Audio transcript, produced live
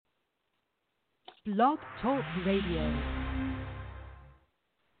Blog Talk Radio.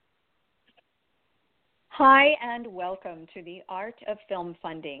 Hi, and welcome to the Art of Film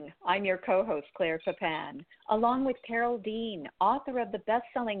Funding. I'm your co-host, Claire Papan, along with Carol Dean, author of the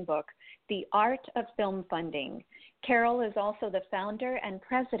best-selling book, The Art of Film Funding. Carol is also the founder and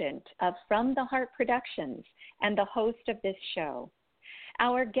president of From the Heart Productions and the host of this show.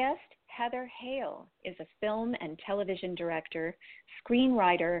 Our guest, Heather Hale, is a film and television director,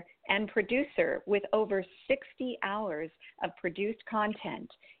 screenwriter, and producer with over 60 hours of produced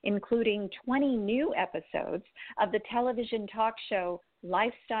content, including 20 new episodes of the television talk show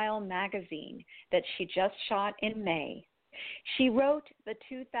Lifestyle Magazine that she just shot in May. She wrote the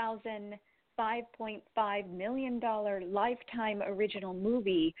 2000 $5.5 million Lifetime original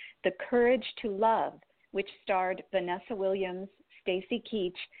movie, The Courage to Love, which starred Vanessa Williams, Stacy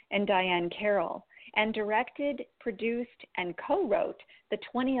Keach, and Diane Carroll, and directed, produced, and co-wrote the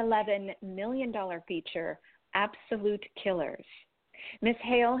 2011 million-dollar feature, Absolute Killers. Ms.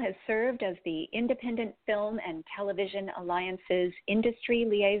 Hale has served as the Independent Film and Television Alliance's industry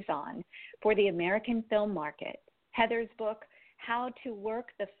liaison for the American film market. Heather's book, How to Work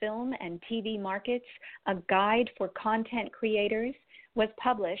the Film and TV Markets, a Guide for Content Creators, was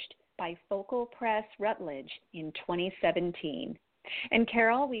published by Focal Press Rutledge in 2017. And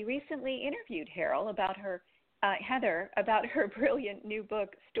Carol, we recently interviewed Heather about her brilliant new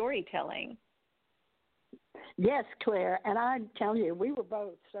book, Storytelling. Yes, Claire, and I tell you, we were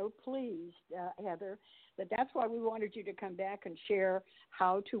both so pleased, Heather, that's why we wanted you to come back and share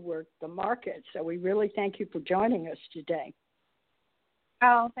how to work the market. So we really thank you for joining us today.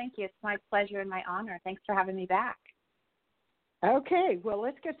 Oh, thank you. It's my pleasure and my honor. Thanks for having me back. Okay, well,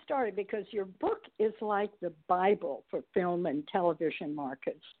 let's get started because your book is like the Bible for film and television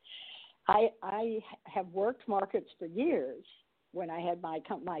markets. I have worked markets for years. When I had my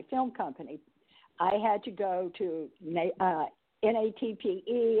film company, I had to go to NATPE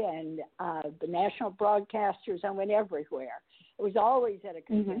and the national broadcasters. I went everywhere. It was always at a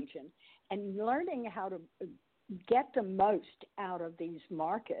convention. Mm-hmm. And learning how to get the most out of these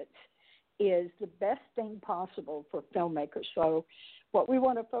markets is the best thing possible for filmmakers. So what we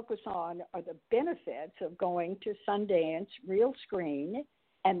want to focus on are the benefits of going to Sundance, Real Screen,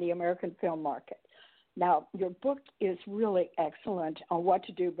 and the American film market. Now, your book is really excellent on what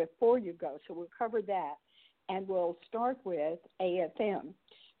to do before you go, so we'll cover that, and we'll start with AFM.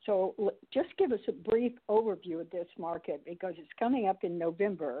 So just give us a brief overview of this market because it's coming up in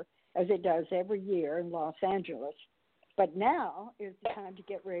November, as it does every year in Los Angeles. But now is the time to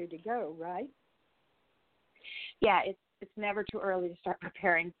get ready to go, right? Yeah, it's never too early to start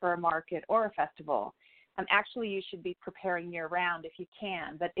preparing for a market or a festival. Actually, you should be preparing year-round if you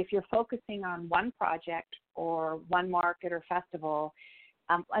can. But if you're focusing on one project or one market or festival,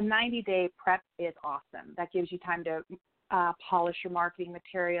 a 90-day prep is awesome. That gives you time to polish your marketing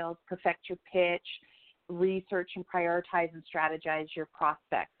materials, perfect your pitch, research and prioritize and strategize your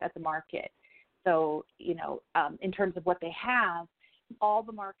prospects at the market. So, in terms of what they have, all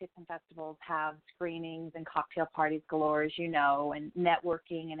the markets and festivals have screenings and cocktail parties galore, as you know, and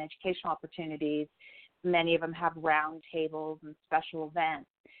networking and educational opportunities. Many of them have round tables and special events.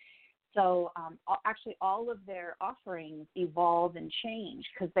 So actually all of their offerings evolve and change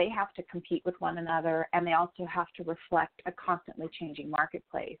because they have to compete with one another, and they also have to reflect a constantly changing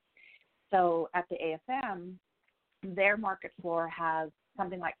marketplace. So at the AFM, their market floor has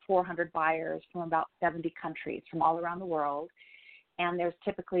something like 400 buyers from about 70 countries from all around the world, and there's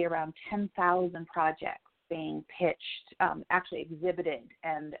typically around 10,000 projects being pitched, actually exhibited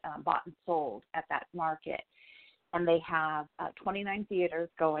and bought and sold at that market. And they have 29 theaters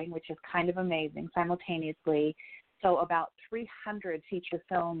going, which is kind of amazing, simultaneously. So about 300 feature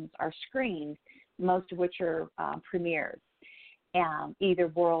films are screened, most of which are premieres, either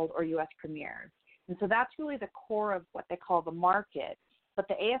world or U.S. premieres. And so that's really the core of what they call the market. But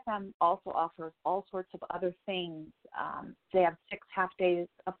the AFM also offers all sorts of other things. They have 6 half-days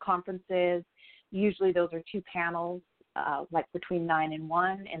of conferences. Usually those are 2 panels, like between 9 and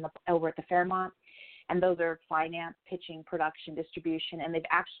 1 over at the Fairmont. And those are finance, pitching, production, distribution. And they've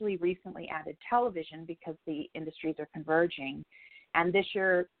actually recently added television because the industries are converging. And this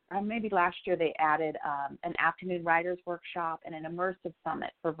year, or maybe last year, they added an afternoon writers workshop and an immersive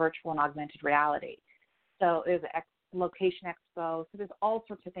summit for virtual and augmented reality. So there's an location expo. So there's all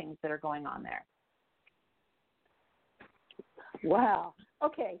sorts of things that are going on there. Wow.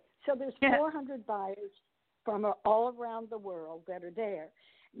 Okay. So there's 400 buyers from all around the world that are there.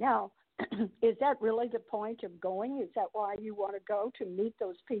 Now, is that really the point of going? Is that why you want to go, to meet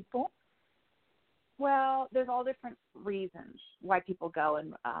those people? Well, there's all different reasons why people go,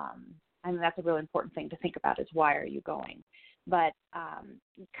 and that's a really important thing to think about is why are you going? But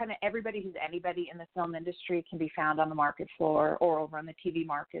kind of everybody who's anybody in the film industry can be found on the market floor or over on the TV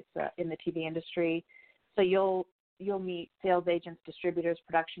markets in the TV industry. So you'll meet sales agents, distributors,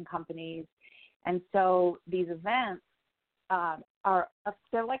 production companies, and so these events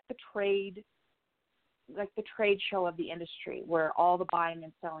they're like the trade show of the industry where all the buying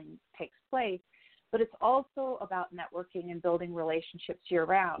and selling takes place. But it's also about networking and building relationships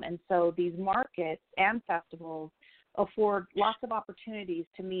year-round. And so these markets and festivals afford lots of opportunities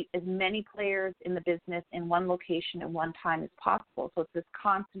to meet as many players in the business in one location at one time as possible. So it's this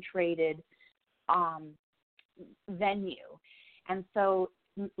concentrated venue. And so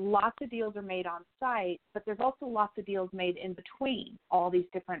lots of deals are made on site, but there's also lots of deals made in between all these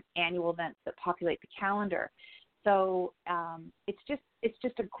different annual events that populate the calendar. So it's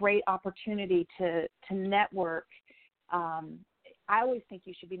just a great opportunity to network. I always think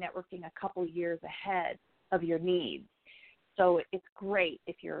you should be networking a couple years ahead of your needs. So it's great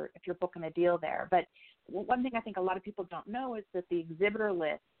if you're booking a deal there. But one thing I think a lot of people don't know is that the exhibitor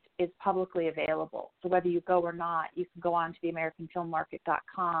list is publicly available. So whether you go or not, you can go on to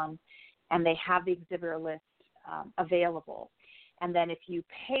theamericanfilmmarket.com, and they have the exhibitor list available. And then if you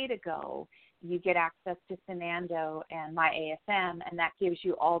pay to go, you get access to Fernando and My AFM, and that gives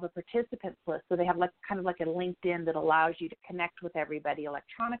you all the participants list. So they have kind of like a LinkedIn that allows you to connect with everybody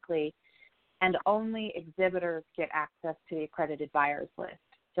electronically, and only exhibitors get access to the accredited buyers list.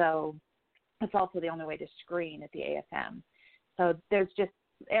 So it's also the only way to screen at the AFM. So there's just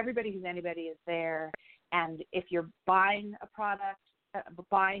everybody who's anybody is there, and if you're buying a product,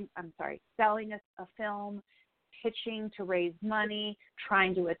 selling a film, pitching to raise money,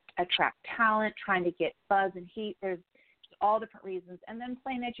 trying to attract talent, trying to get buzz and heat. There's all different reasons. And then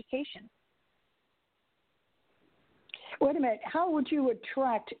plain education. Wait a minute. How would you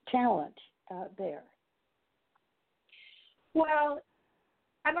attract talent there? Well,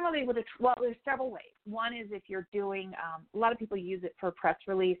 I don't know if they would. Well, there's several ways. One is if you're doing, a lot of people use it for press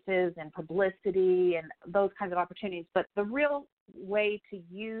releases and publicity and those kinds of opportunities. But the real way to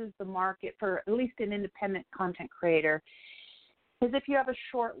use the market for at least an independent content creator is if you have a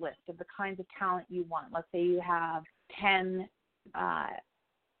short list of the kinds of talent you want. Let's say you have 10,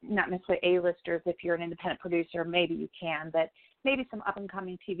 not necessarily A-listers. If you're an independent producer, maybe you can, but maybe some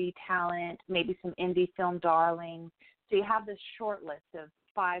up-and-coming TV talent, maybe some indie film darlings. So you have this short list of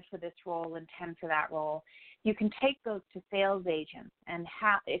 5 for this role and 10 for that role. You can take those to sales agents and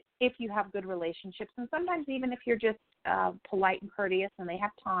if you have good relationships, and sometimes even if you're just polite and courteous and they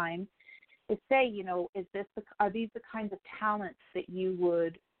have time, to say, are these the kinds of talents that you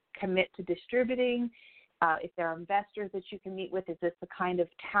would commit to distributing? If there are investors that you can meet with, is this the kind of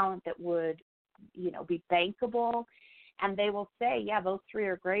talent that would, be bankable? And they will say, yeah, those 3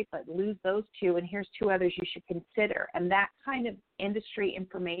 are great, but lose those 2, and here's 2 others you should consider. And that kind of industry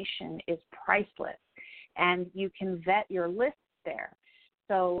information is priceless, and you can vet your list there.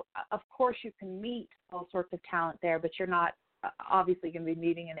 So, of course, you can meet all sorts of talent there, but you're not obviously going to be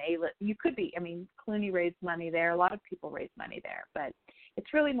meeting an A-list. You could be. I mean, Clooney raised money there. A lot of people raise money there. But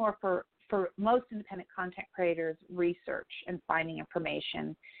it's really more for most independent content creators, research and finding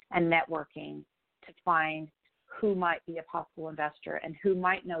information and networking to find who might be a possible investor and who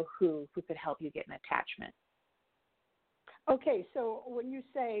might know who could help you get an attachment. Okay, so when you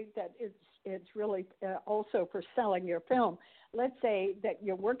say that it's really also for selling your film, let's say that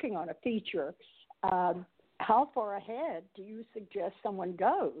you're working on a feature, how far ahead do you suggest someone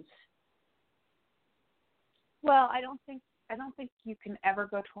goes? Well, I don't think you can ever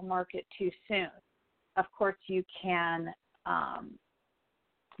go to a market too soon. Of course, you can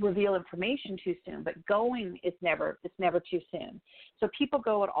reveal information too soon, but going it's never too soon. So people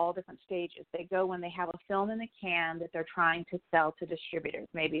go at all different stages. They go when they have a film in the can that they're trying to sell to distributors.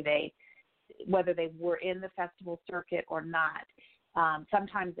 Maybe whether they were in the festival circuit or not.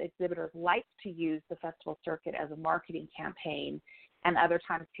 Sometimes exhibitors like to use the festival circuit as a marketing campaign, and other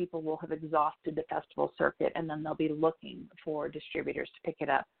times people will have exhausted the festival circuit, and then they'll be looking for distributors to pick it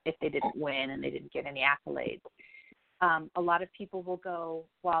up if they didn't win and they didn't get any accolades. A lot of people will go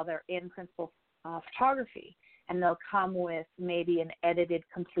while they're in principal photography, and they'll come with maybe an edited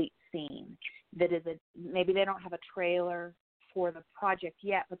complete scene that is maybe they don't have a trailer for the project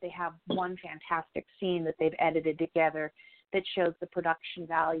yet, but they have one fantastic scene that they've edited together that shows the production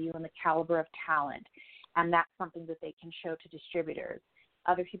value and the caliber of talent, and that's something that they can show to distributors.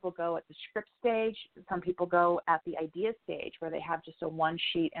 Other people go at the script stage. Some people go at the idea stage where they have just a one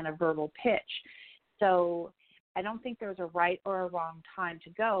sheet and a verbal pitch. So I don't think there's a right or a wrong time to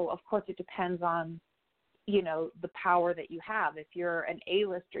go. Of course, it depends on the power that you have. If you're an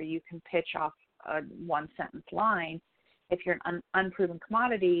A-lister, you can pitch off a one-sentence line. If you're an unproven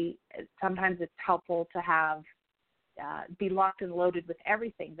commodity, sometimes it's helpful to have be locked and loaded with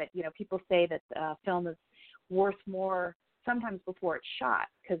everything. That people say that film is worth more sometimes before it's shot,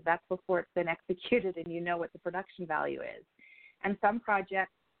 because that's before it's been executed and you know what the production value is. And some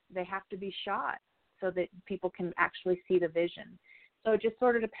projects, they have to be shot so that people can actually see the vision. So it just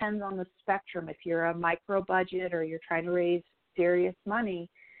sort of depends on the spectrum. If you're a micro budget or you're trying to raise serious money,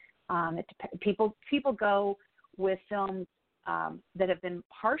 people go with films that have been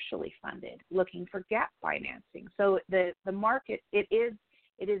partially funded, looking for gap financing. So the market, it is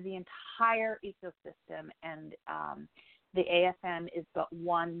the entire ecosystem, and the AFM is but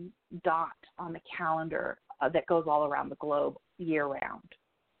one dot on the calendar that goes all around the globe year round.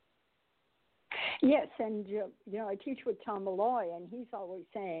 Yes, and I teach with Tom Malloy, and he's always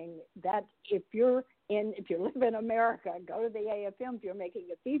saying that if you live in America, go to the AFM if you're making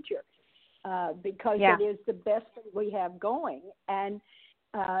a feature, because it is the best thing we have going. And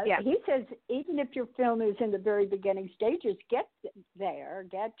he says even if your film is in the very beginning stages, get there,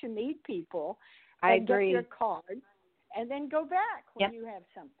 get to meet people, I and agree. get your card, and then go back when you have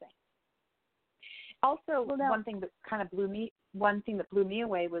something. Also, one thing that blew me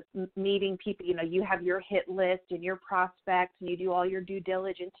away was meeting people. You have your hit list and your prospects, and you do all your due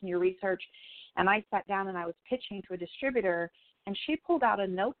diligence and your research. And I sat down and I was pitching to a distributor, and she pulled out a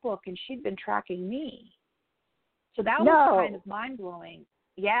notebook and she'd been tracking me. So that was kind of mind blowing.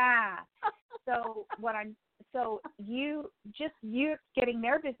 Yeah. So you getting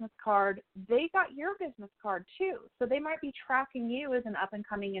their business card, they got your business card too. So they might be tracking you as an up and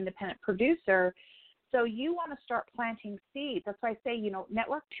coming independent producer. So you want to start planting seeds. That's why I say,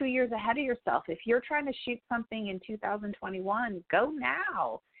 network 2 years ahead of yourself. If you're trying to shoot something in 2021, go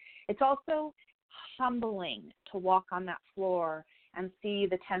now. It's also humbling to walk on that floor and see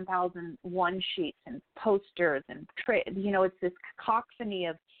the 10,001 sheets and posters and, it's this cacophony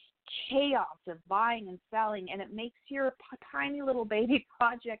of chaos of buying and selling, and it makes your tiny little baby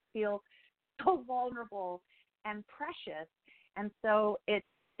project feel so vulnerable and precious. And so it's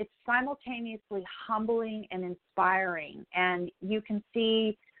simultaneously humbling and inspiring, and you can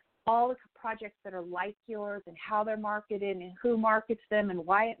see all the projects that are like yours and how they're marketed and who markets them and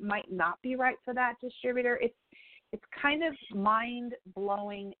why it might not be right for that distributor. It's kind of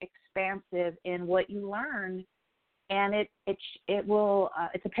mind-blowing, expansive in what you learn, and it will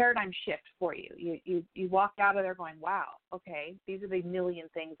it's a paradigm shift for you. You walk out of there going, wow, okay, these are the million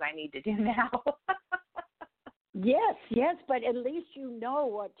things I need to do now. Yes, but at least you know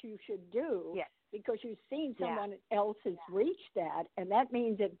what you should do because you've seen someone else has reached that, and that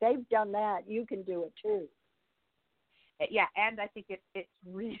means if they've done that, you can do it too. Yeah, and I think it's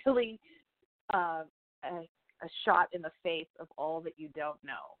really a shot in the face of all that you don't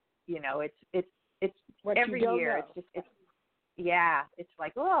know. It's what every year. Know. It's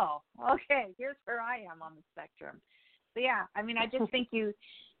like, oh, okay, here's where I am on the spectrum. So yeah, I mean, I just think you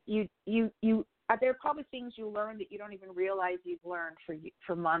there are probably things you learn that you don't even realize you've learned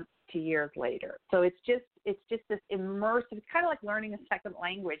for months to years later. So it's just this immersive. It's kind of like learning a second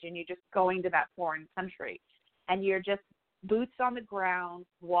language, and you're just going to that foreign country, and you're just boots on the ground,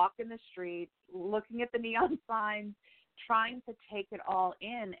 walking the streets, looking at the neon signs, trying to take it all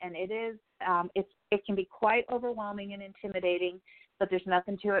in. And it can be quite overwhelming and intimidating, but there's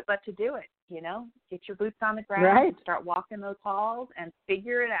nothing to it but to do it. Get your boots on the ground, and start walking those halls, and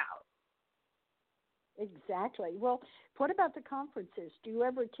figure it out. Exactly. Well, what about the conferences? Do you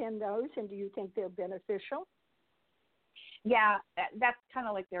ever attend those, and do you think they're beneficial? Yeah, that's kind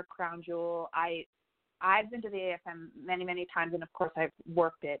of like their crown jewel. I've been to the AFM many, many times, and of course I've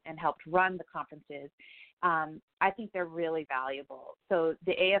worked it and helped run the conferences. I think they're really valuable. So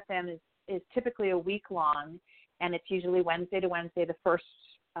the AFM is typically a week long, and it's usually Wednesday to Wednesday, the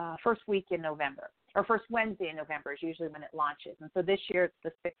first week in November, or first Wednesday in November is usually when it launches. And so this year it's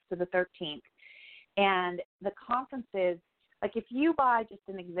the 6th to the 13th. And the conferences, like if you buy just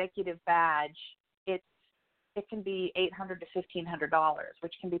an executive badge, it can be $800 to $1,500,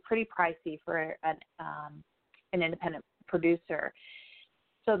 which can be pretty pricey for an independent producer.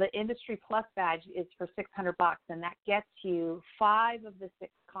 So the Industry Plus badge is for $600, and that gets you 5 of the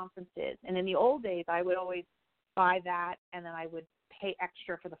 6 conferences. And in the old days, I would always buy that, and then I would pay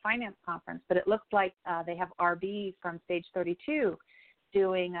extra for the finance conference. But it looks like they have RB from Stage 32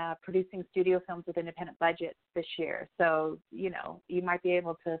 doing producing studio films with independent budgets this year. So, you might be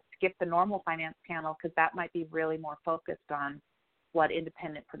able to skip the normal finance panel because that might be really more focused on what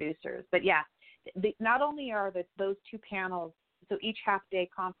independent producers. But yeah, not only are those 2 panels, so each half-day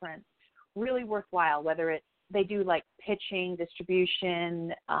conference really worthwhile, whether they do like pitching,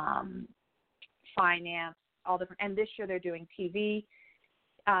 distribution, finance, all different. And this year they're doing TV.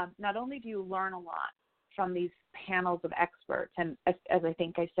 Not only do you learn a lot from these panels of experts, and as I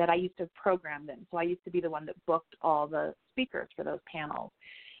think I said, I used to program them, so I used to be the one that booked all the speakers for those panels.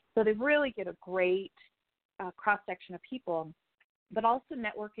 So they really get a great cross-section of people, but also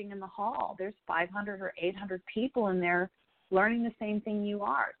networking in the hall. There's 500 or 800 people in there learning the same thing you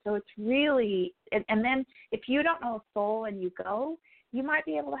are. So it's really, and then if you don't know a soul and you go, you might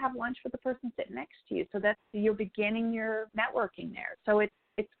be able to have lunch with the person sitting next to you. So that's, you're beginning your networking there. So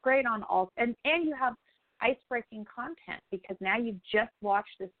it's great on all, and you have ice-breaking content, because now you've just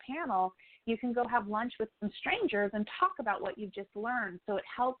watched this panel. You can go have lunch with some strangers and talk about what you've just learned. So it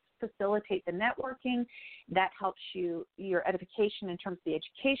helps facilitate the networking. That helps your edification in terms of the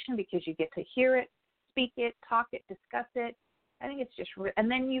education, because you get to hear it, speak it, talk it, discuss it. I think it's just and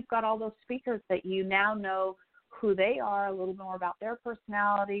then you've got all those speakers that you now know who they are, a little more about their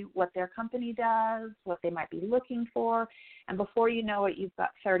personality, what their company does, what they might be looking for. And before you know it, you've got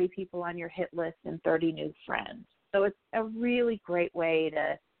 30 people on your hit list and 30 new friends. So it's a really great way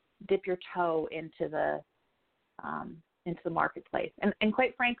to dip your toe into the marketplace. And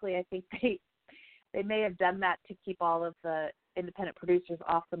quite frankly, I think they may have done that to keep all of the independent producers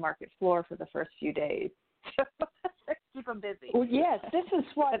off the market floor for the first few days. Keep them busy. Well, yes, this is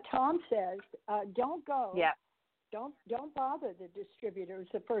what Tom says. Don't go. Yeah. Don't bother the distributors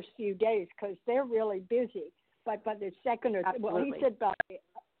the first few days, because they're really busy. But by the second or well, he said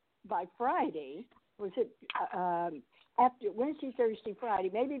by Friday, was it after Wednesday, Thursday, Friday?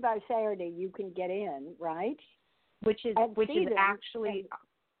 Maybe by Saturday you can get in, right? Which is actually,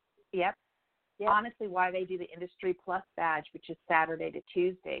 yep. Honestly, why they do the Industry Plus badge, which is Saturday to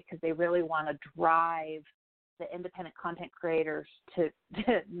Tuesday, because they really want to drive the independent content creators to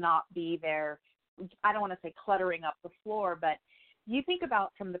not be there. I don't want to say cluttering up the floor, but you think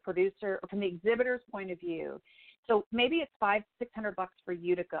about from the producer or from the exhibitor's point of view. So maybe it's $500-600 for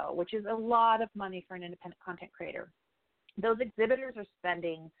you to go, which is a lot of money for an independent content creator. Those exhibitors are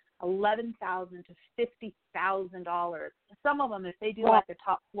spending $11,000 to $50,000. Some of them, if they do like a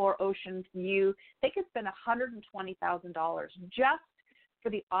top floor ocean view, they could spend $120,000 just for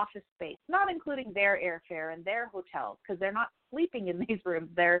the office space, not including their airfare and their hotels, because they're not sleeping in these rooms.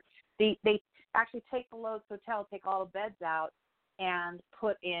 They actually take the Lowe's Hotel, take all the beds out, and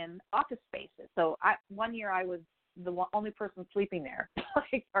put in office spaces. So one year I was the only person sleeping there,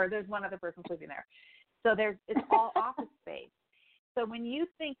 or there's one other person sleeping there. So it's all office space. So when you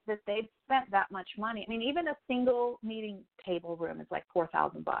think that they've spent that much money, I mean, even a single meeting table room is like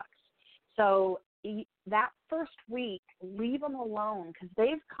 $4,000. So that first week, leave them alone, because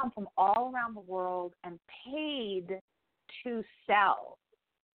they've come from all around the world and paid to sell.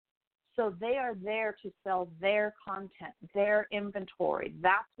 So they are there to sell their content, their inventory.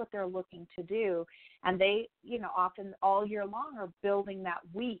 That's what they're looking to do. And they, often all year long are building that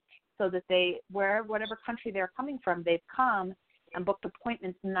week so that whatever country they're coming from, they've come and booked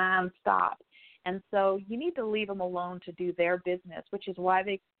appointments nonstop. And so you need to leave them alone to do their business, which is why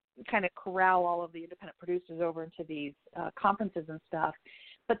they kind of corral all of the independent producers over into these conferences and stuff.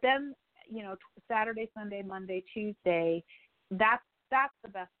 But then, Saturday, Sunday, Monday, Tuesday, that's the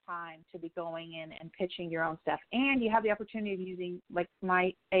best time to be going in and pitching your own stuff. And you have the opportunity of using, like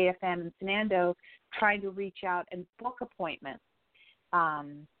my AFM and Sanando, trying to reach out and book appointments.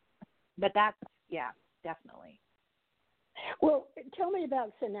 But that's, definitely. Well, tell me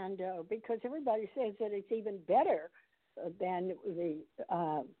about Sanando, because everybody says that it's even better than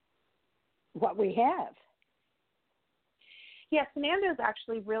what we have. Yeah, Sanando is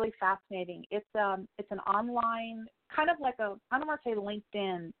actually really fascinating. It's an online, kind of like I don't want to say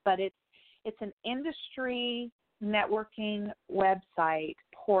LinkedIn, but it's an industry networking website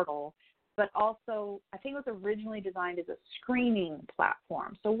portal, but also I think it was originally designed as a screening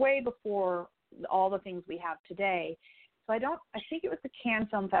platform. So way before all the things we have today. So I think it was the Cannes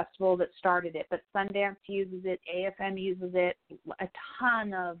Film Festival that started it, but Sundance uses it, AFM uses it, a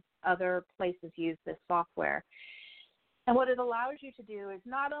ton of other places use this software. And what it allows you to do is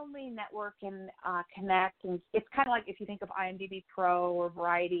not only network and connect, and it's kind of like if you think of IMDb Pro or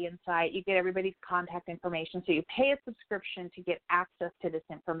Variety Insight, you get everybody's contact information. So you pay a subscription to get access to this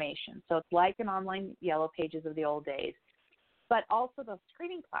information. So it's like an online Yellow Pages of the old days, but also the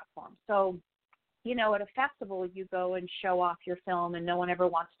screening platform. So, at a festival, you go and show off your film, and no one ever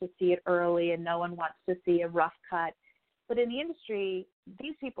wants to see it early, and no one wants to see a rough cut. But in the industry,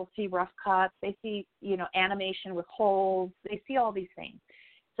 these people see rough cuts. They see, animation with holes. They see all these things.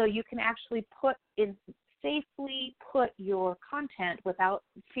 So you can actually put in safely put your content without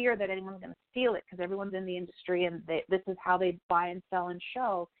fear that anyone's going to steal it, because everyone's in the industry and this is how they buy and sell and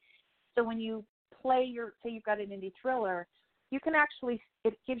show. So when you play say you've got an indie thriller, you can actually,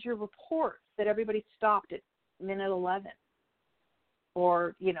 it gives you reports that everybody stopped at minute 11.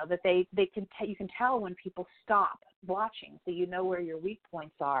 Or, that you can tell when people stop watching, so you know where your weak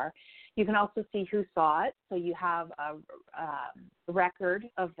points are. You can also see who saw it, so you have a record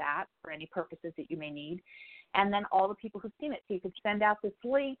of that for any purposes that you may need. And then all the people who've seen it, so you can send out this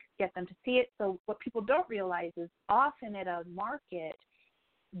link, get them to see it. So what people don't realize is often at a market,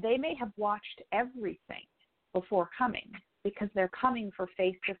 they may have watched everything before coming, because they're coming for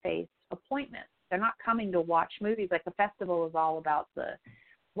face-to-face appointments. They're not coming to watch movies. Like a festival is all about the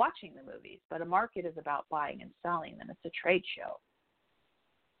watching the movies, but a market is about buying and selling, and it's a trade show.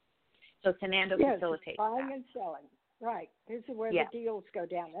 So Fernando facilitates buying that. and selling. Right. This is where Yes. the deals go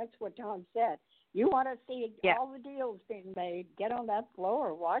down. That's what Tom said. You want to see all the deals being made, get on that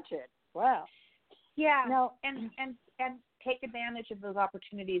floor, watch it. Wow. Yeah. Now, and take advantage of those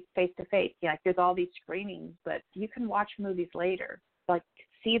opportunities face to face. Like there's all these screenings, but you can watch movies later. Like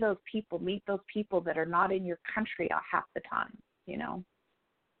see those people, meet those people that are not in your country half the time,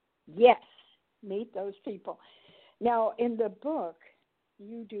 Yes, meet those people. Now, in the book,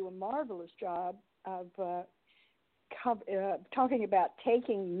 you do a marvelous job of talking about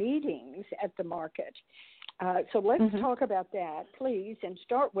taking meetings at the market. So let's talk about that, please, and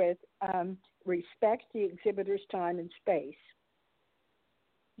start with respect the exhibitor's time and space.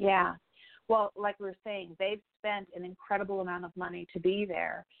 Yeah. Well, like we were saying, they've spent an incredible amount of money to be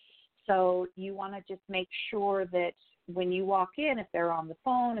there. So you want to just make sure that when you walk in, if they're on the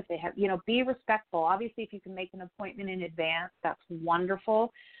phone, if they have, be respectful. Obviously, if you can make an appointment in advance, that's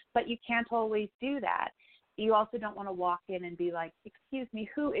wonderful, but you can't always do that. You also don't want to walk in and be like, excuse me,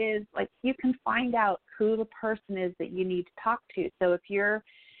 who is, like, you can find out who the person is that you need to talk to. So if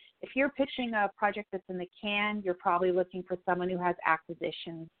you're pitching a project that's in the can, you're probably looking for someone who has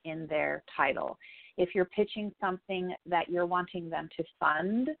acquisitions in their title. If you're pitching something that you're wanting them to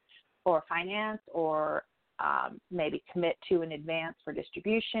fund or finance or maybe commit to in advance for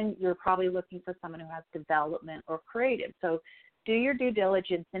distribution, you're probably looking for someone who has development or creative. So do your due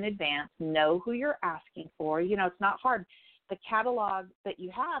diligence in advance. Know who you're asking for. It's not hard. The catalog that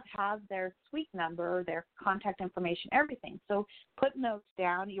you have has their suite number, their contact information, everything. So put notes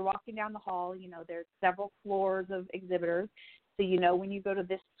down. You're walking down the hall. There's several floors of exhibitors. So when you go to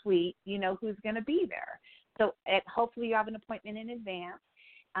this suite, who's going to be there. So hopefully you have an appointment in advance.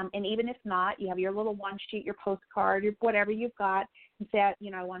 And even if not, you have your little one sheet, your postcard, your whatever you've got, and say,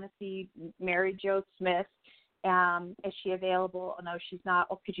 I want to see Mary Jo Smith. Is she available? Oh, no, she's not.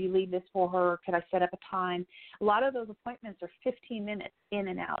 Oh, could you leave this for her? Could I set up a time? A lot of those appointments are 15 minutes in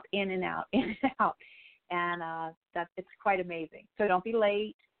and out, in and out, in and out. And it's quite amazing. So don't be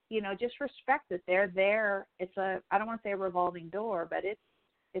late. Just respect that they're there. I don't want to say a revolving door, but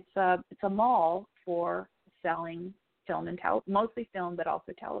it's a mall for selling film and mostly film, but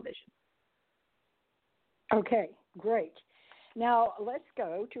also television. Okay, great. Now, let's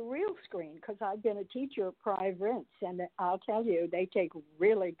go to Real Screen, because I've been a teacher at Pride Rents, and I'll tell you, they take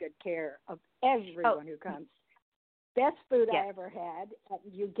really good care of everyone who comes. Best food I ever had.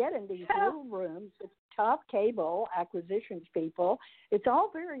 You get in these little rooms with top cable acquisitions people. It's all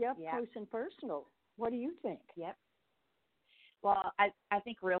very up close and personal. What do you think? Yep. Well, I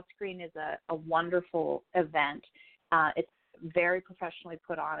think Real Screen is a wonderful event. It's very professionally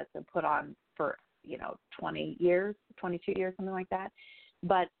put on. It's been put on for 20 years, 22 years, something like that.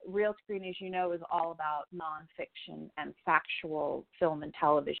 But Real Screen, as you know, is all about nonfiction and factual film and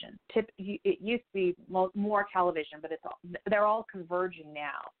television. It used to be more television, but they're all converging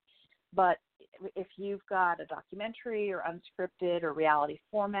now. But if you've got a documentary or unscripted or reality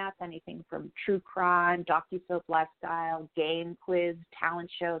formats, anything from true crime, docusoap lifestyle, game quiz, talent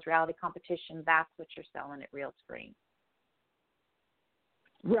shows, reality competition, that's what you're selling at Real Screen.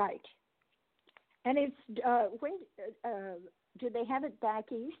 Right. And it's when do they have it back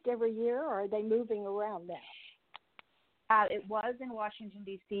east every year, or are they moving around now? It was in Washington,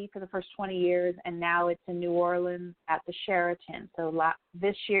 D.C. for the first 20 years, and now it's in New Orleans at the Sheraton. So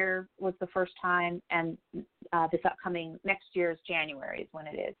this year was the first time, and this upcoming next year's January is when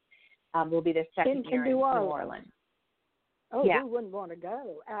it is. Will be their second year in New Orleans. Oh, who wouldn't want to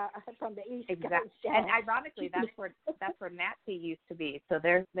go from the East Coast down? And ironically, that's where Nazi used to be. So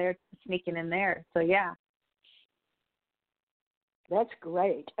they're sneaking in there. So yeah, that's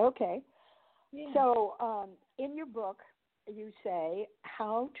great. Okay, yeah. so in your book, you say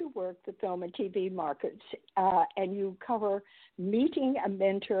how to work the film and TV markets, and you cover meeting a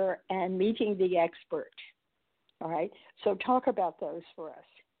mentor and meeting the expert. All right. So talk about those for us.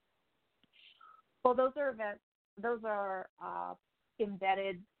 Well, those are events. Those are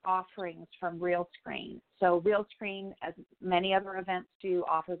embedded offerings from RealScreen. So RealScreen, as many other events do,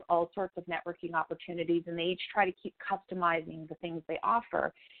 offers all sorts of networking opportunities, and they each try to keep customizing the things they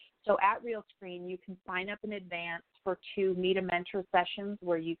offer. So at RealScreen, you can sign up in advance for 2 Meet a Mentor sessions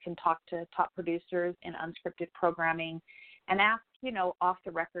where you can talk to top producers in unscripted programming and ask,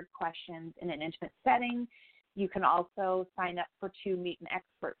 off-the-record questions in an intimate setting. You can also sign up for 2 Meet an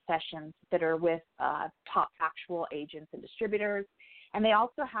Expert sessions that are with top actual agents and distributors. And they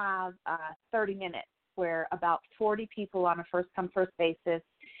also have 30 minutes where about 40 people on a first-come, first basis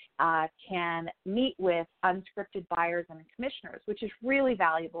can meet with unscripted buyers and commissioners, which is really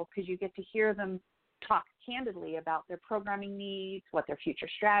valuable because you get to hear them talk candidly about their programming needs, what their future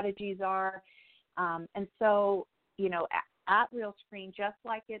strategies are. And so, at RealScreen, just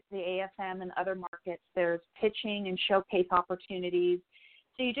like at the AFM and other markets, there's pitching and showcase opportunities.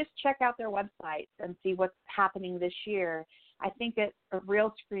 So you just check out their websites and see what's happening this year. I think at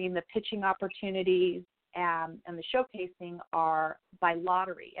RealScreen, the pitching opportunities and the showcasing are by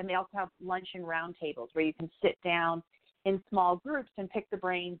lottery. And they also have lunch and roundtables where you can sit down in small groups and pick the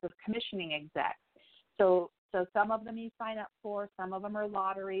brains of commissioning execs. So some of them you sign up for, some of them are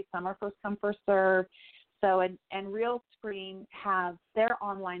lottery, some are first come, first serve. So, and RealScreen has their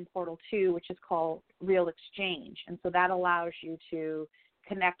online portal too, which is called Real Exchange. And so that allows you to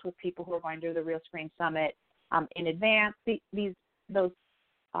connect with people who are going to the RealScreen Summit in advance. Those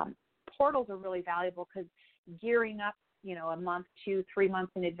portals are really valuable because gearing up, a month, 2, 3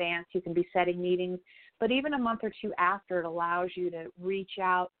 months in advance, you can be setting meetings. But even a month or two after, it allows you to reach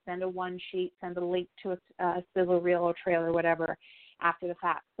out, send a one sheet, send a link to a sizzle reel or trailer, whatever, after the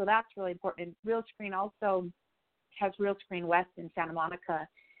fact. So that's really important. And RealScreen also has RealScreen West in Santa Monica,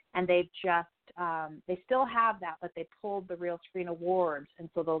 and they've just, they still have that, but they pulled the RealScreen Awards, and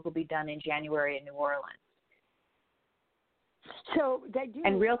so those will be done in January in New Orleans. So they do.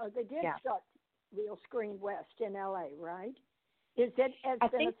 And they did start RealScreen West in LA, right? Is it as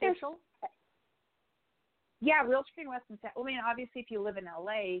beneficial? Yeah, RealScreen West obviously, if you live in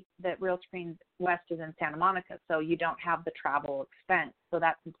LA, that RealScreen West is in Santa Monica, so you don't have the travel expense. So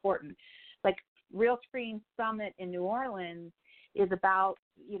that's important. Like RealScreen Summit in New Orleans is about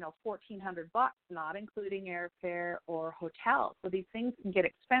 $1,400, not including airfare or hotel. So these things can get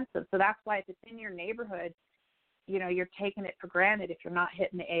expensive. So that's why if it's in your neighborhood, you're taking it for granted if you're not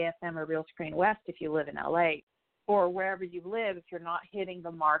hitting the AFM or RealScreen West if you live in LA, or wherever you live if you're not hitting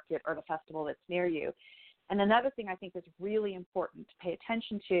the market or the festival that's near you. And another thing I think is really important to pay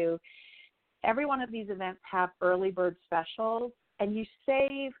attention to, every one of these events have early bird specials, and you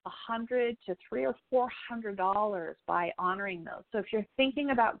save $100 to $300 or $400 by honoring those. So if you're thinking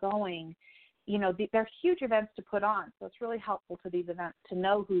about going, they're huge events to put on, so it's really helpful to these events to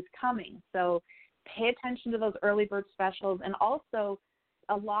know who's coming. So pay attention to those early bird specials, and also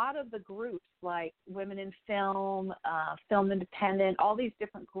a lot of the groups like Women in Film, Film Independent, all these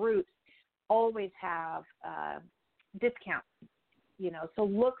different groups always have discounts, so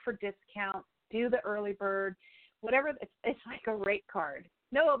look for discounts, do the early bird, whatever, it's like a rate card.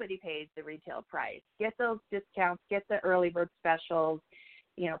 Nobody pays the retail price. Get those discounts, get the early bird specials,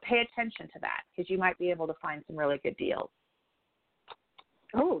 pay attention to that because you might be able to find some really good deals.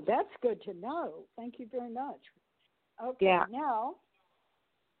 Oh, that's good to know. Thank you very much. Okay, yeah. Now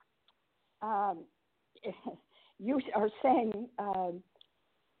you are saying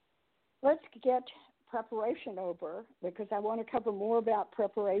let's get preparation over, because I want to cover more about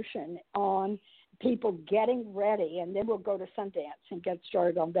preparation on people getting ready, and then we'll go to Sundance and get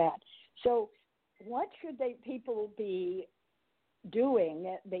started on that. So what should people be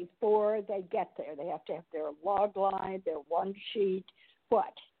doing before they get there? They have to have their log line, their one sheet.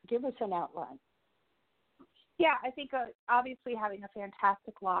 What? Give us an outline. Yeah, I think obviously having a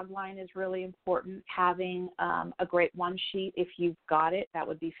fantastic log line is really important. Having a great one sheet, if you've got it, that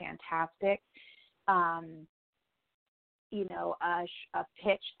would be fantastic. A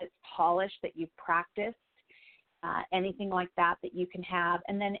pitch that's polished, that you've practiced, anything like that you can have.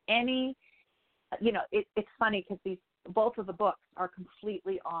 And then it's funny because both of the books are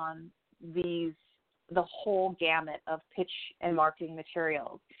completely on the whole gamut of pitch and marketing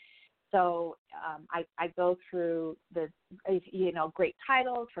materials. So I go through great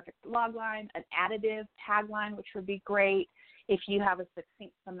titles, perfect log line, an additive tagline, which would be great. If you have a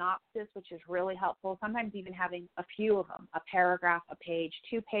succinct synopsis, which is really helpful, sometimes even having a few of them, a paragraph, a page,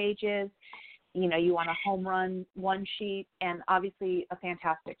 2 pages. You want a home run one sheet and obviously a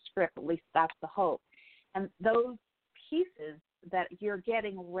fantastic script. At least that's the hope. And those pieces that you're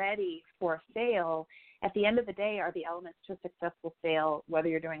getting ready for a sale, at the end of the day, are the elements to a successful sale, whether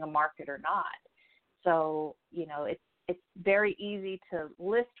you're doing a market or not. So, it's very easy to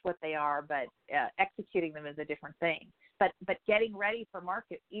list what they are, but executing them is a different thing. But getting ready for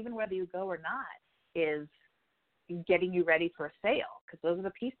market, even whether you go or not, is getting you ready for a sale, because those are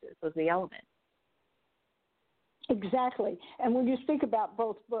the pieces, those are the elements. Exactly. And when you speak about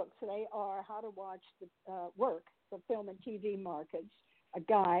both books, they are How to Watch the Work for Film and TV Markets, a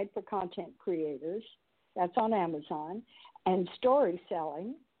guide for content creators. That's on Amazon. And Story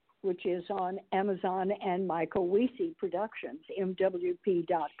Selling, which is on Amazon and Michael Weesey Productions,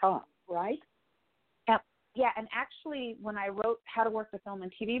 MWP.com, right? Yeah, and actually, when I wrote How to Work the Film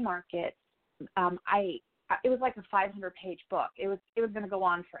and TV Market, it was like a 500-page book. It was going to go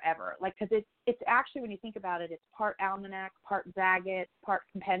on forever, because it's actually, when you think about it, it's part almanac, part Zagat, part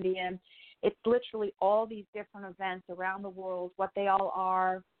compendium. It's literally all these different events around the world, what they all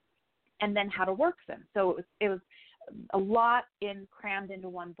are, and then how to work them. So it was a lot crammed into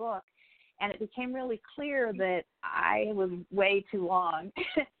one book, and it became really clear that I was way too long.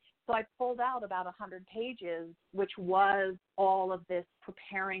 So I pulled out about 100 pages, which was all of this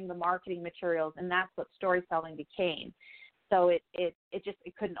preparing the marketing materials, and that's what story selling became. So it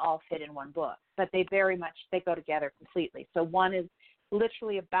couldn't all fit in one book, but they go together completely. So one is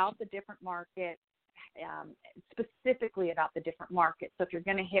literally about the different markets, specifically about the different markets. So if you're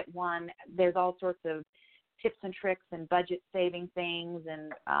going to hit one, there's all sorts of tips and tricks and budget saving things,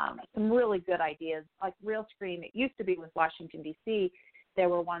 and some really good ideas. Like Real Screen, it used to be with Washington, D.C., there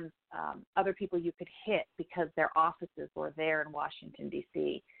were ones, other people you could hit because their offices were there in Washington,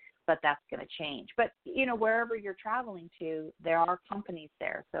 D.C., but that's going to change. But, wherever you're traveling to, there are companies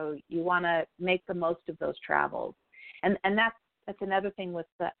there, so you want to make the most of those travels. And that's another thing with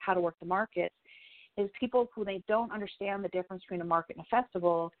How to Work the Market, is people who they don't understand the difference between a market and a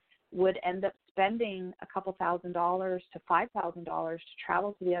festival would end up spending a couple $1,000 to $5,000 to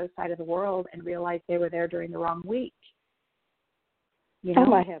travel to the other side of the world and realize they were there during the wrong week. Oh,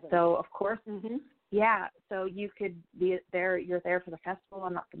 my heavens. So, of course, yeah, so you could be there, you're there for the festival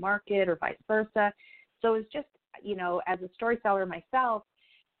and not the market, or vice versa. So it's just, as a story seller myself,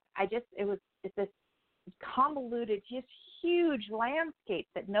 it's this convoluted, just huge landscape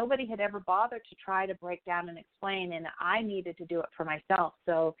that nobody had ever bothered to try to break down and explain, and I needed to do it for myself.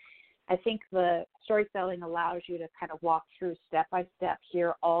 So I think the story selling allows you to kind of walk through step by step,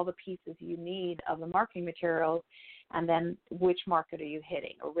 here all the pieces you need of the marketing materials, and then which market are you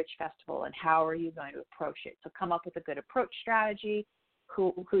hitting, or which festival, and how are you going to approach it. So come up with a good approach strategy,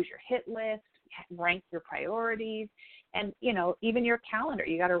 who's your hit list, rank your priorities, and, even your calendar.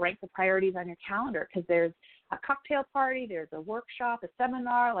 You got to rank the priorities on your calendar, because there's a cocktail party, there's a workshop, a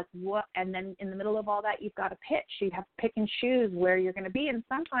seminar, and then in the middle of all that, you've got a pitch. You have to pick and choose where you're going to be, and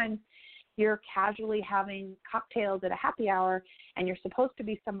sometimes you're casually having cocktails at a happy hour, and you're supposed to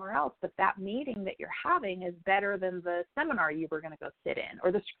be somewhere else, but that meeting that you're having is better than the seminar you were going to go sit in,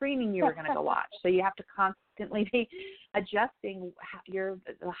 or the screening you were going to go watch. So you have to constantly be adjusting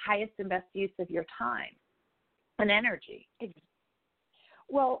the highest and best use of your time and energy.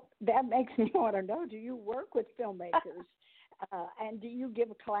 Well, that makes me want to know, do you work with filmmakers? And do you give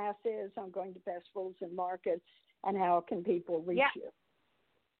classes on going to festivals and markets, and how can people reach you?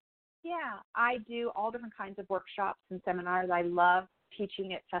 Yeah, I do all different kinds of workshops and seminars. I love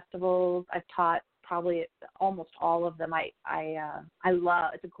teaching at festivals. I've taught probably almost all of them. I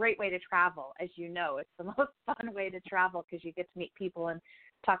love, it's a great way to travel. As you know, it's the most fun way to travel, because you get to meet people and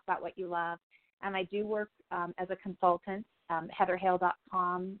talk about what you love. And I do work as a consultant,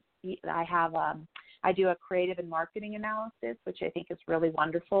 heatherhale.com. I do a creative and marketing analysis, which I think is really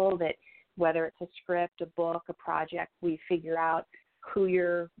wonderful, that whether it's a script, a book, a project, we figure out who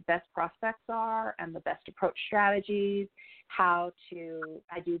your best prospects are and the best approach strategies, I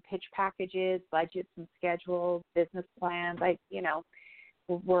do pitch packages, budgets and schedules, business plans.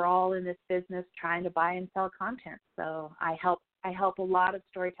 We're all in this business trying to buy and sell content. So I help a lot of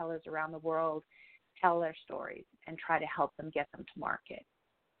storytellers around the world tell their stories and try to help them get them to market.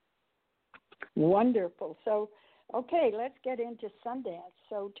 Wonderful. So, okay, let's get into Sundance.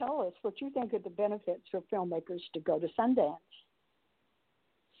 So tell us what you think of the benefits for filmmakers to go to Sundance.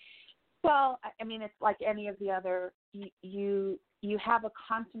 Well, I mean, it's like any of the other, you have a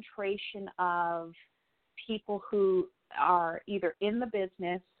concentration of people who are either in the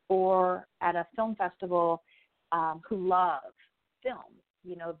business or at a film festival who love film.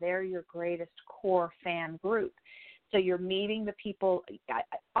 They're your greatest core fan group. So you're meeting the people.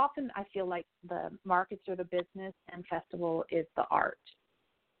 Often I feel like the markets are the business and festival is the art.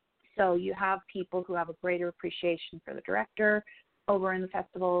 So you have people who have a greater appreciation for the director over in the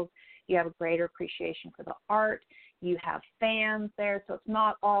festivals. You have a greater appreciation for the art. You have fans there. So it's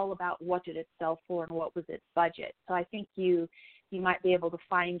not all about what did it sell for and what was its budget. So I think you might be able to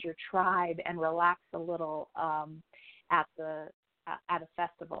find your tribe and relax a little at a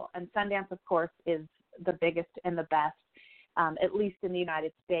festival. And Sundance, of course, is the biggest and the best, at least in the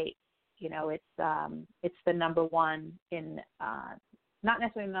United States. You know, it's the number one in, not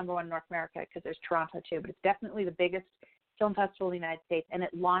necessarily the number one in North America because there's Toronto too, but it's definitely the biggest film festival in the United States, and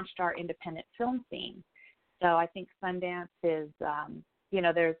it launched our independent film scene. So I think Sundance is,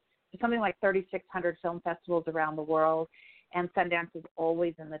 there's something like 3,600 film festivals around the world, and Sundance is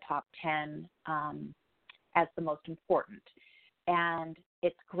always in the top 10 as the most important. And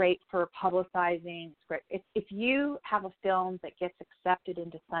it's great for publicizing. It's great. If you have a film that gets accepted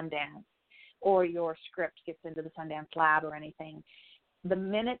into Sundance or your script gets into the Sundance lab or anything, the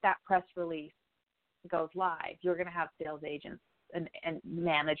minute that press release goes live, you're going to have sales agents and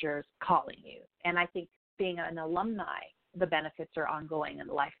managers calling you. And I think being an alumni, the benefits are ongoing and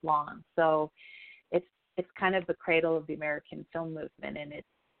lifelong. So it's kind of the cradle of the American film movement, and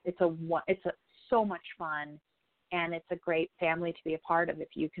it's so much fun. And it's a great family to be a part of if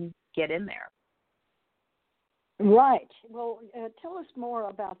you can get in there. Right. Well, tell us more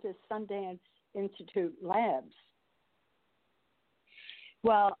about this Sundance Institute Labs.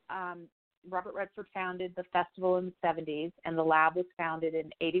 Well, Robert Redford founded the festival in the 70s, and the lab was founded in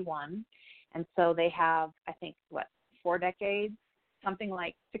 81. And so they have, I think, 4 decades, something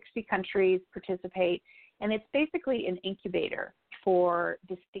like 60 countries participate. And it's basically an incubator for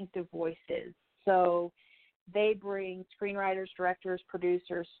distinctive voices. So they bring screenwriters, directors,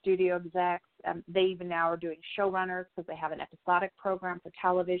 producers, studio execs. They even now are doing showrunners because they have an episodic program for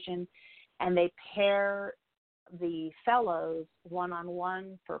television. And they pair the fellows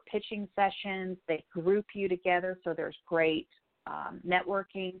one-on-one for pitching sessions. They group you together, so there's great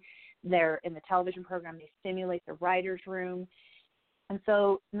networking. They're in the television program. They simulate the writer's room. And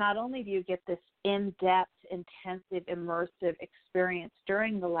so not only do you get this in-depth, intensive, immersive experience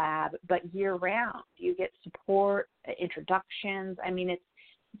during the lab, but year-round. You get support, introductions. I mean, it's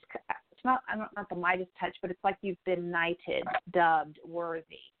not the Midas touch, but it's like you've been knighted, dubbed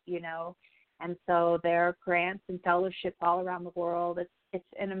worthy, And so there are grants and fellowships all around the world. It's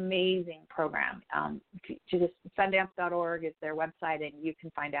an amazing program. Just Sundance.org is their website, and you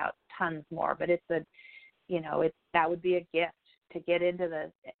can find out tons more. But that would be a gift to get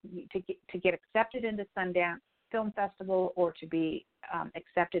into to get accepted into Sundance Film Festival or to be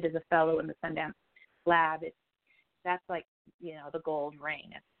accepted as a fellow in the Sundance Lab. That's like the gold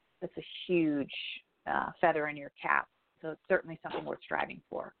ring. It's a huge feather in your cap. So it's certainly something worth striving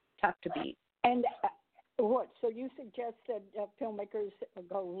for. Tough to beat. And so you suggest that filmmakers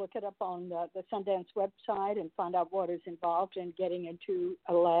go look it up on the Sundance website and find out what is involved in getting into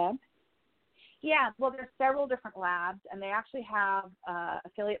a lab? Yeah, well, there's several different labs, and they actually have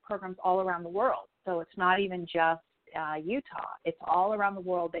affiliate programs all around the world. So it's not even just Utah. It's all around the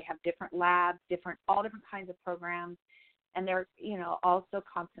world. They have different labs, all different kinds of programs, and they're also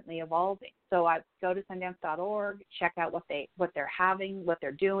constantly evolving. So I go to Sundance.org, check out what they're having, what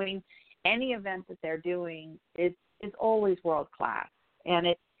they're doing. Any event that they're doing is always world class, and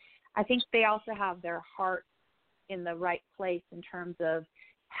I think they also have their heart in the right place in terms of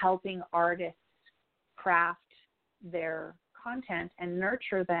helping artists craft their content and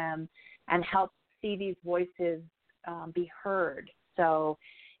nurture them and help see these voices be heard. So,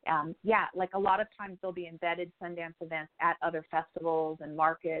 like a lot of times there'll be embedded Sundance events at other festivals and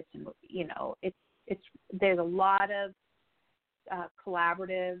markets, and there's a lot of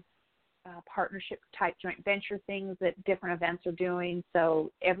collaborative partnership type joint venture things that different events are doing.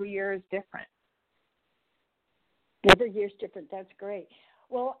 So every year is different. Every year's different. That's great.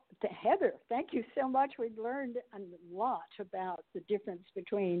 Well, Heather, thank you so much. We've learned a lot about the difference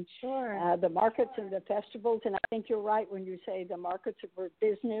between the markets and the festivals. And I think you're right when you say the markets are for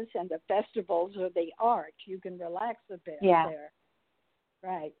business and the festivals are the art. You can relax a bit there.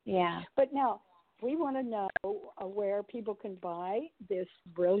 Right. Yeah. But now, we want to know where people can buy this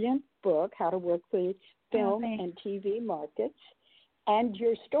brilliant book, How to Work the Film and TV Markets, and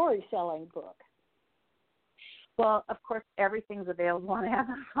your story-selling book. Well, of course, everything's available on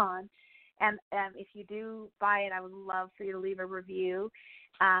Amazon. And if you do buy it, I would love for you to leave a review.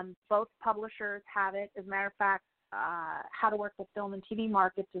 Both publishers have it. As a matter of fact, How to Work the Film and TV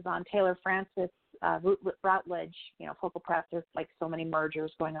Markets is on Taylor Francis Routledge, Focal Press. There's like so many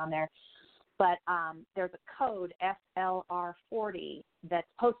mergers going on there. But there's a code, SLR40, that's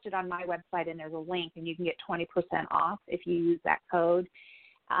posted on my website, and there's a link, and you can get 20% off if you use that code.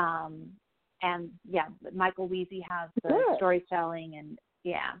 And, yeah, Michael Weezy has the story selling, and,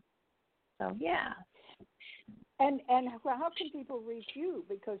 yeah. So, yeah. And how can people reach you?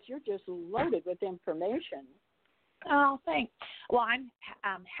 Because you're just loaded with information. Oh, thanks. Well, I'm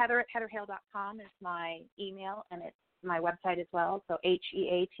Heather at heatherhale.com is my email, and it's my website as well. So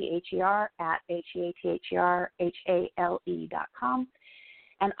HEATHER at HEATHERHALE.com.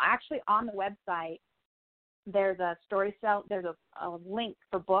 And actually on the website, there's a there's a link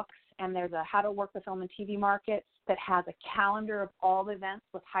for books, and there's a how to work the film and TV markets that has a calendar of all the events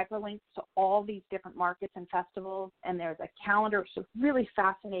with hyperlinks to all these different markets and festivals. And there's a calendar. So it's really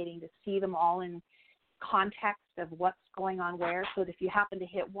fascinating to see them all in context of what's going on where, so that if you happen to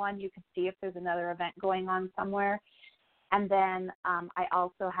hit one, you can see if there's another event going on somewhere. And then I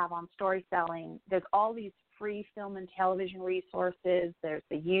also have on story selling, there's all these free film and television resources. There's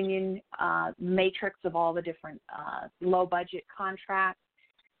the union matrix of all the different low-budget contracts.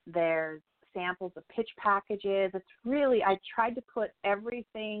 There's samples of pitch packages. It's really, I tried to put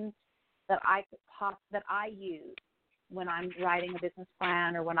everything that I use when I'm writing a business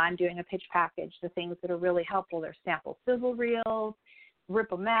plan or when I'm doing a pitch package, the things that are really helpful. There's sample sizzle reels,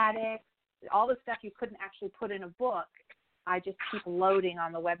 Rip-O-Matic, all the stuff you couldn't actually put in a book. I just keep loading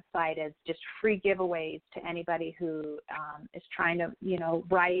on the website as just free giveaways to anybody who is trying to,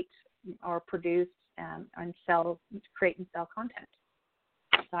 write or produce and create and sell content.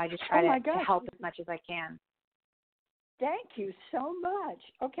 So I just try to help as much as I can. Thank you so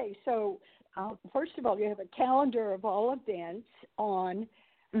much. Okay, so first of all, you have a calendar of all events on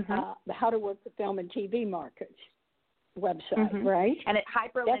the How to Work the Film and TV Markets website, right? And it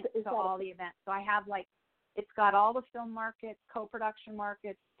hyperlinks to all the events. So I have it's got all the film markets, co-production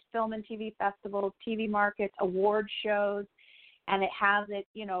markets, film and TV festivals, TV markets, award shows, and it has it,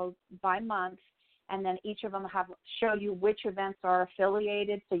 by month. And then each of them show you which events are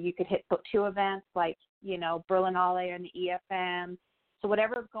affiliated. So you could hit 2 events like, Berlinale and the AFM. So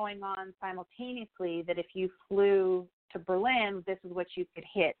whatever's going on simultaneously, that if you flew to Berlin, this is what you could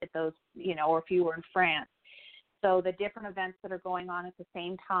hit at those, or if you were in France. So the different events that are going on at the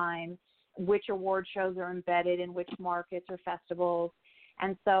same time, which award shows are embedded in which markets or festivals.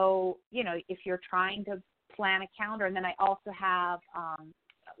 And so, if you're trying to plan a calendar, and then I also have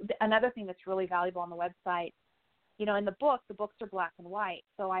another thing that's really valuable on the website, in the books are black and white.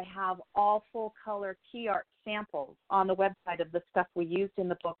 So I have all full color key art samples on the website of the stuff we used in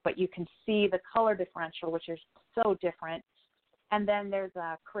the book, but you can see the color differential, which is so different. And then there's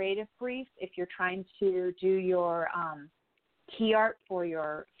a creative brief if you're trying to do your key art for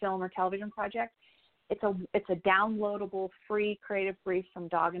your film or television project. It's a downloadable free creative brief from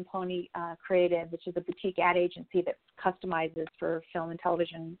Dog and Pony Creative, which is a boutique ad agency that customizes for film and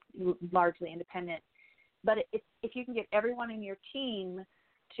television, largely independent. But if you can get everyone in your team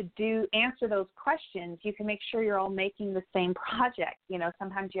to answer those questions, you can make sure you're all making the same project.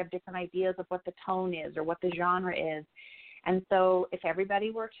 Sometimes you have different ideas of what the tone is or what the genre is. And so if everybody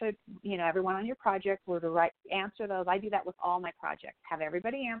were to, everyone on your project were to answer those, I do that with all my projects, have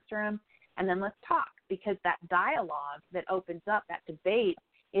everybody answer them, and then let's talk, because that dialogue that opens up, that debate,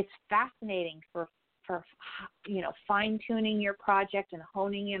 is fascinating for fine-tuning your project and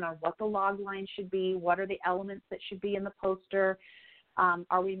honing in on what the log line should be, what are the elements that should be in the poster,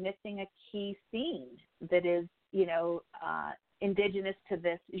 are we missing a key scene that is, indigenous to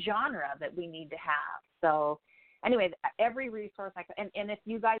this genre that we need to have. So anyway, every resource and if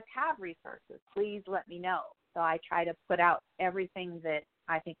you guys have resources, please let me know. So I try to put out everything that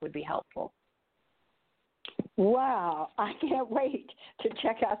I think would be helpful. Wow, I can't wait to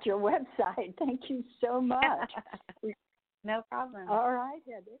check out your website. Thank you so much. No problem. All right,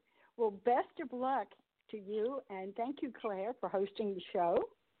 Heather. Well, best of luck to you, and thank you, Claire, for hosting the show.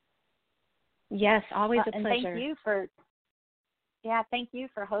 Yes, always a and pleasure. Thank you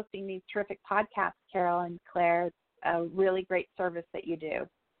for hosting these terrific podcasts, Carol and Claire. It's a really great service that you do.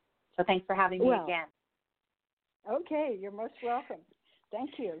 So thanks for having me again. Okay, you're most welcome.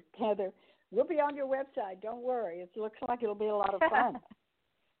 Thank you, Heather. We'll be on your website. Don't worry. It looks like it'll be a lot of fun.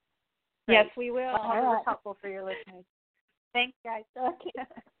 Yes, we will. All It was right. helpful for your listeners. Thanks, guys. Okay.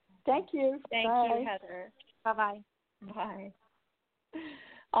 Thank you. Thank Bye. you, Heather. Bye-bye. Bye.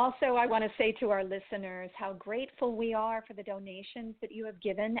 Also, I want to say to our listeners how grateful we are for the donations that you have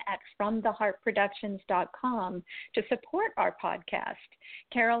given at FromTheHeartProductions.com to support our podcast.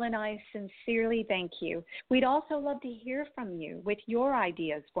 Carol and I sincerely thank you. We'd also love to hear from you with your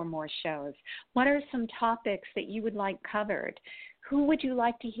ideas for more shows. What are some topics that you would like covered? Who would you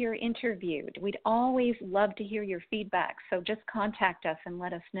like to hear interviewed? We'd always love to hear your feedback, so just contact us and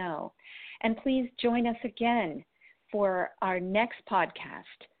let us know. And please join us again for our next podcast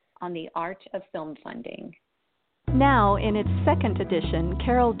on the art of film funding. Now, in its second edition,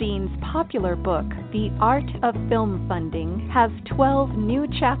 Carol Dean's popular book, The Art of Film Funding, has 12 new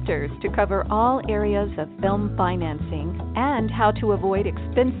chapters to cover all areas of film financing and how to avoid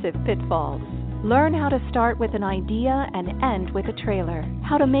expensive pitfalls. Learn how to start with an idea and end with a trailer,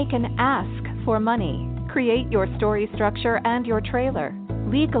 how to make an ask for money, create your story structure and your trailer,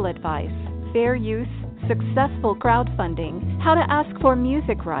 legal advice, fair use, successful crowdfunding, how to ask for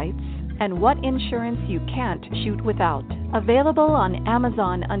music rights, and what insurance you can't shoot without. Available on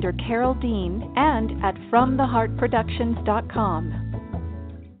Amazon under Carol Dean and at FromTheHeartProductions.com.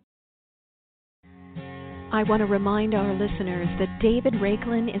 I want to remind our listeners that David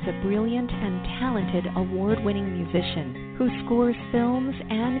Rakelin is a brilliant and talented award-winning musician who scores films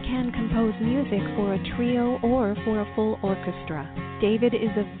and can compose music for a trio or for a full orchestra. David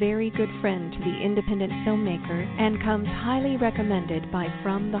is a very good friend to the independent filmmaker and comes highly recommended by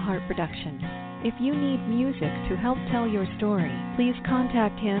From the Heart Productions. If you need music to help tell your story, please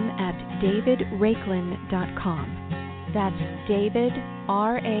contact him at davidrakelin.com. That's David,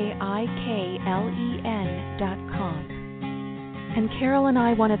 RAIKLEN.com. And Carol and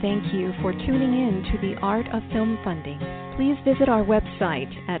I want to thank you for tuning in to The Art of Film Funding. Please visit our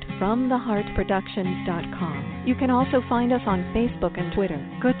website at FromTheHeartProductions.com. You can also find us on Facebook and Twitter.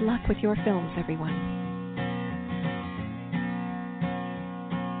 Good luck with your films, everyone.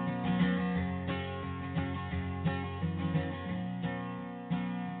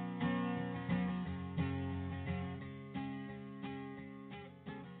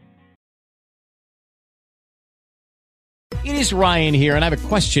 It is Ryan here, and I have a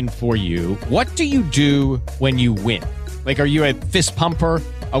question for you. What do you do when you win? Like, are you a fist pumper,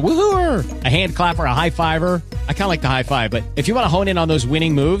 a woo-hooer, a hand clapper, a high fiver? I kind of like the high five, but if you want to hone in on those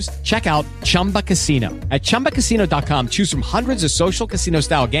winning moves, check out Chumba Casino. At ChumbaCasino.com, choose from hundreds of social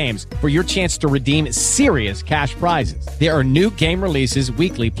casino-style games for your chance to redeem serious cash prizes. There are new game releases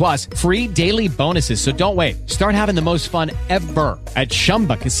weekly, plus free daily bonuses, so don't wait. Start having the most fun ever at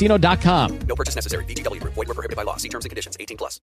ChumbaCasino.com. No purchase necessary. VGW Group. Void where prohibited by law. See terms and conditions. 18+.